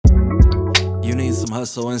You need some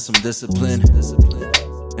hustle and some discipline,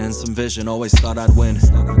 and some vision, always thought I'd win.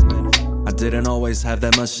 I didn't always have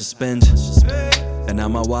that much to spend, and now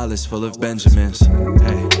my wallet's full of Benjamins.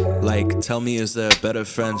 Hey, like, tell me, is there a better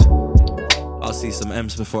friend? I'll see some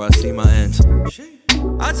M's before I see my end.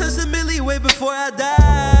 I touch a milli way before I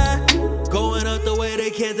die, going up the way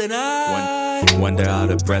they can't deny. When they're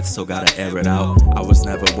out of breath, so gotta air it out. I was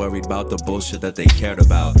never worried about the bullshit that they cared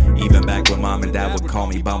about. Even back when mom and dad would call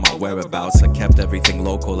me about my whereabouts, I kept everything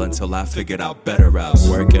local until I figured out better routes.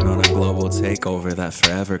 Working on a global takeover, that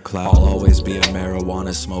forever clout. I'll always be a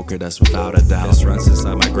marijuana smoker, that's without a doubt. This runs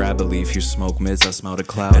inside my grab leaf, you smoke mids, I smell the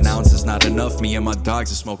clouds. An ounce is not enough, me and my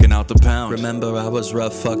dogs are smoking out the pound. Remember I was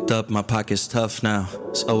rough, fucked up, my pocket's tough now.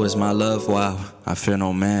 So is my love, wow. I fear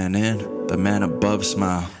no man in, the man above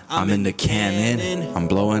smile. I'm in the cannon, I'm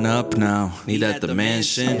blowing up now. Need at the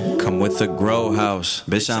mansion, come with the grow house.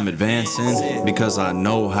 Bitch, I'm advancing, because I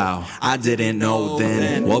know how. I didn't know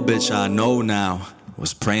then, well bitch, I know now.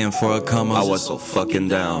 Was praying for a come up, I was so fucking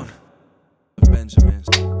down.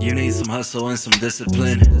 You need some hustle and some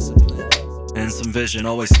discipline, and some vision,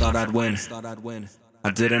 always thought I'd win. I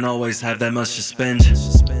didn't always have that much to spend,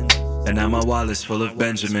 and now my wallet's full of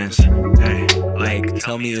Benjamins. Hey, like,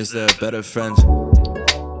 tell me, is there a better friend?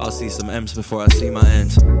 I'll see some M's before I see my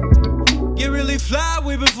end. Get really fly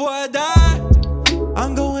way before I die,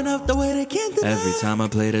 I'm going up the way they can't deny. Every time I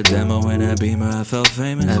played a demo in that Beamer, I felt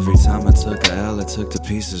famous. Every time I took a L, I took the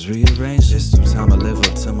pieces, rearranged. It's through time I live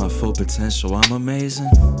up to my full potential, I'm amazing.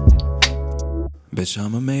 Bitch,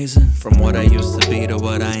 I'm amazing. From what I used to be to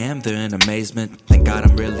what I am, they're in amazement. Thank God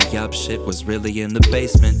I'm really up, shit was really in the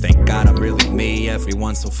basement. Thank God I'm really me,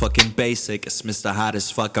 everyone's so fucking basic. It's Mr. Hot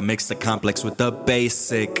as fuck, I mix the complex with the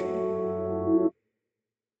basic.